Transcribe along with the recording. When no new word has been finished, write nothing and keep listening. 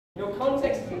You know,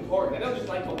 context is important. I don't just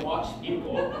like to watch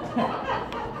people.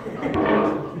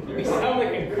 We sound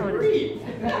like a creep.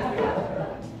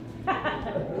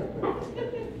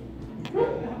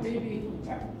 Maybe.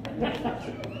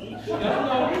 She doesn't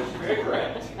know. She's very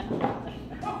correct.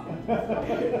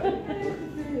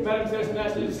 Madam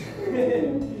Toastmasters.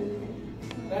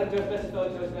 Madam Toastmasters, fellow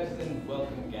Toastmasters, and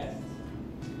welcome guests.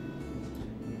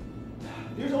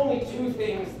 There's only two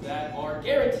things that are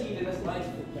guaranteed in this life.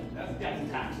 That's death and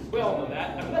taxes. We all know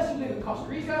that. Unless you live in Costa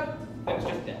Rica, then it's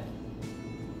just death.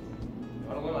 You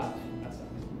want to laugh? That sucks.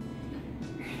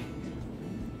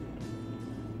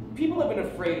 People have been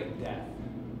afraid of death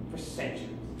for centuries,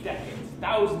 decades,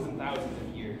 thousands and thousands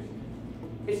of years.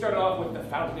 It started off with the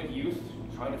Fountain of Youth,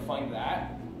 trying to find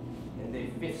that in the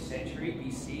 5th century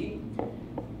BC.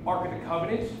 Ark of the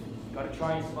Covenant, got to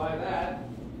try and survive that.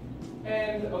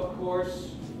 And of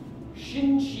course,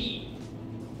 Shi.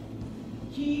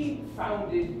 He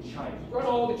founded China. He brought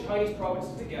all the Chinese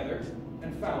provinces together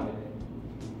and founded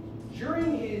it.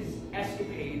 During his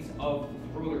escapades of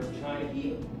the ruler of China,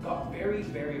 he got very,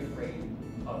 very afraid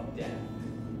of death.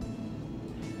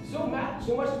 So much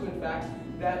so, in fact,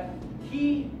 that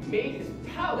he made his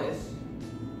palace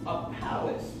a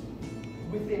palace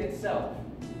within itself.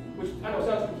 Which I know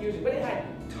sounds confusing, but it had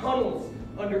tunnels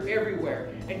under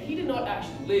everywhere. And he did not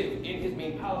actually live in his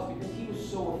main palace because he was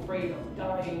so afraid of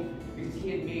dying, because he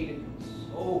had made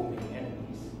so many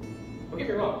enemies. Don't get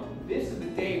me wrong, this is the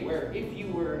day where if you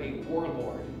were a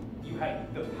warlord, you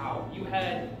had the power, you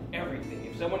had everything.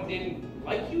 If someone didn't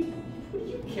like you, what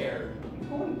do you care?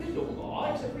 There's no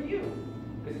law except for you,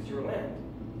 because it's your land.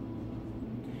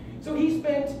 So he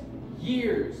spent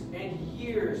years and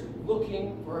years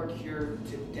looking for a cure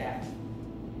to death.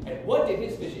 And what did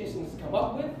his physicians come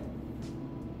up with?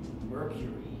 Mercury.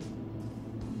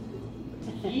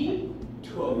 He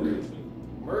took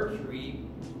mercury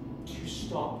to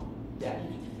stop death.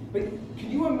 But can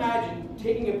you imagine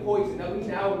taking a poison that we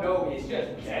now know is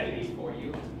just deadly for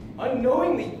you,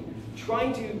 unknowingly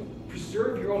trying to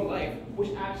preserve your own life, which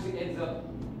actually ends up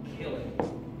killing you?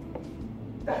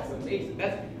 That's amazing.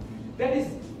 That is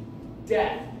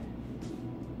death.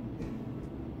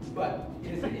 But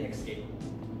it is inescapable.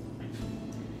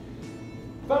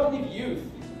 Fountain of Youth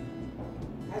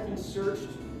has been searched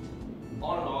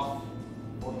on and off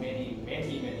for many,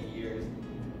 many, many years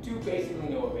to basically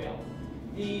no avail.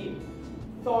 The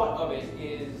thought of it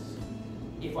is,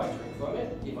 if I drink from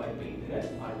it, if I bathe in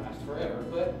it, I last forever.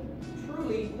 But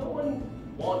truly, no one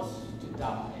wants to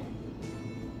die.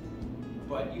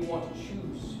 But you want to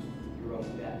choose your own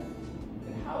death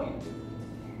and how you do it.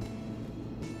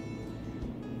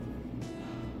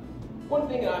 One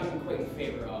thing that I'm quite in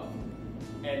favor of,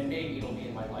 and maybe it'll be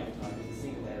in my lifetime, is the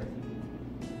singularity.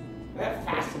 And that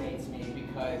fascinates me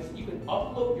because you can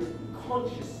upload your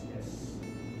consciousness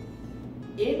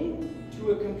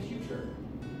into a computer.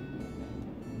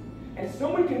 And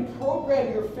someone can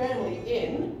program your family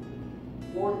in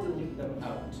or delete them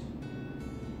out.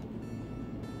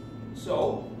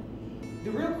 So, the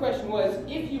real question was,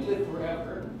 if you live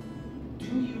forever,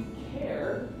 do you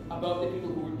care about the people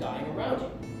who are dying around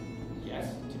you?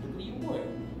 Yes, typically you would.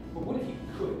 But what if you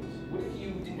couldn't? What if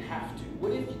you didn't have to?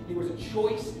 What if there was a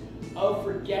choice of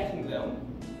forgetting them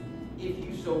if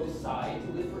you so decide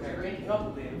to live forever and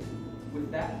cannot live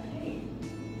with that pain?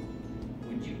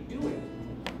 Would you do it?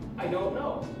 I don't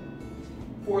know.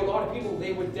 For a lot of people,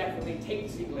 they would definitely take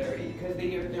the singularity because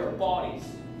their bodies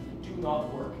do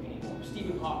not work anymore.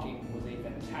 Stephen Hawking was a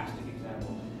fantastic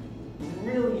example.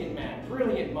 Brilliant man,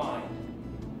 brilliant mind,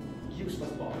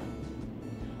 useless body.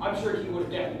 I'm sure he would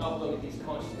have definitely uploaded his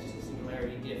consciousness to the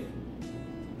singularity if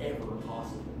ever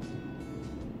possible.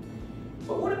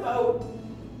 But what about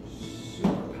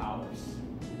superpowers?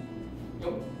 You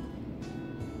know,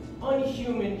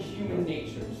 unhuman human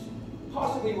natures.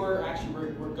 Possibly we're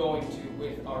going to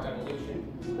with our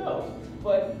evolution. Who knows?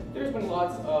 But there's been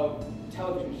lots of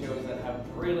television shows that have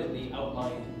brilliantly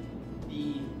outlined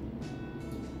the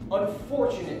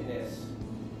unfortunateness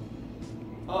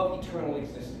of eternal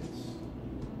existence.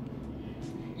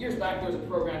 Years back, there was a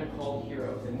program called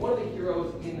Heroes, and one of the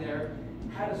heroes in there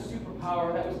had a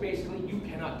superpower that was basically, you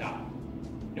cannot die.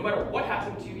 No matter what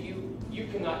happened to you, you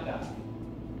cannot die.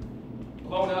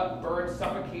 Blown up, burned,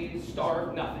 suffocated,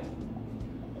 starved, nothing.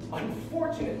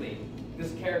 Unfortunately,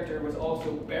 this character was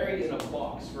also buried in a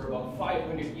box for about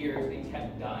 500 years and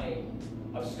kept dying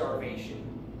of starvation.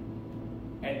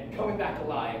 And coming back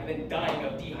alive, and then dying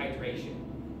of dehydration.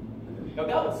 Now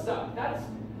that would suck. That's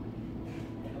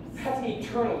an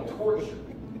eternal torture.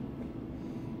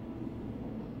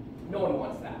 No one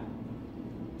wants that.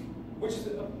 Which is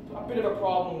a bit of a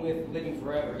problem with living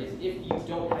forever, is if you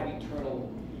don't have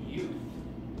youth.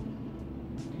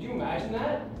 Could you imagine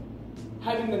that?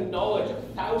 Having the knowledge of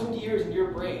 1,000 years in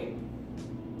your brain,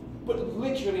 but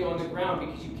literally on the ground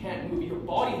because you can't move. Your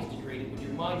body is degraded, but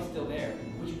your mind's still there,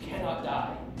 but you cannot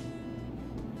die.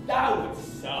 That would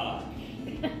suck.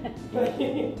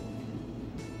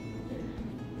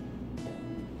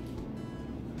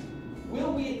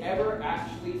 Will we ever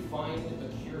actually find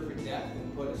a cure for death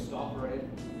and put a stopper in it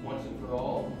once and for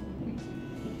all?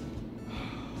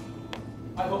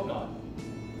 I hope not.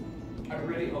 I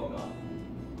really hope not.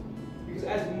 Because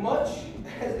as much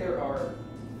as there are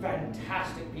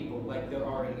fantastic people like there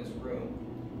are in this room,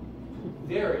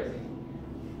 there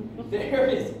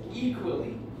is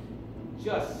equally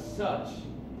just such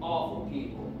awful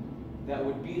people that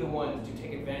would be the ones to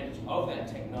take advantage of that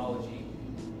technology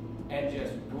and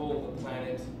just rule the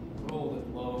planet, rule the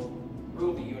globe,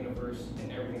 rule the universe,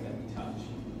 and everything that we touch.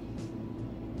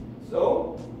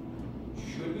 So,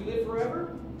 should we live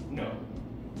forever? No.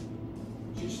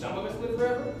 Should some of us live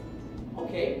forever?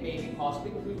 Okay, maybe,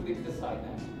 possibly, but who's really to decide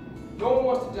that? No one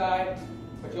wants to die,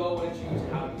 but you all want to choose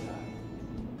how you die.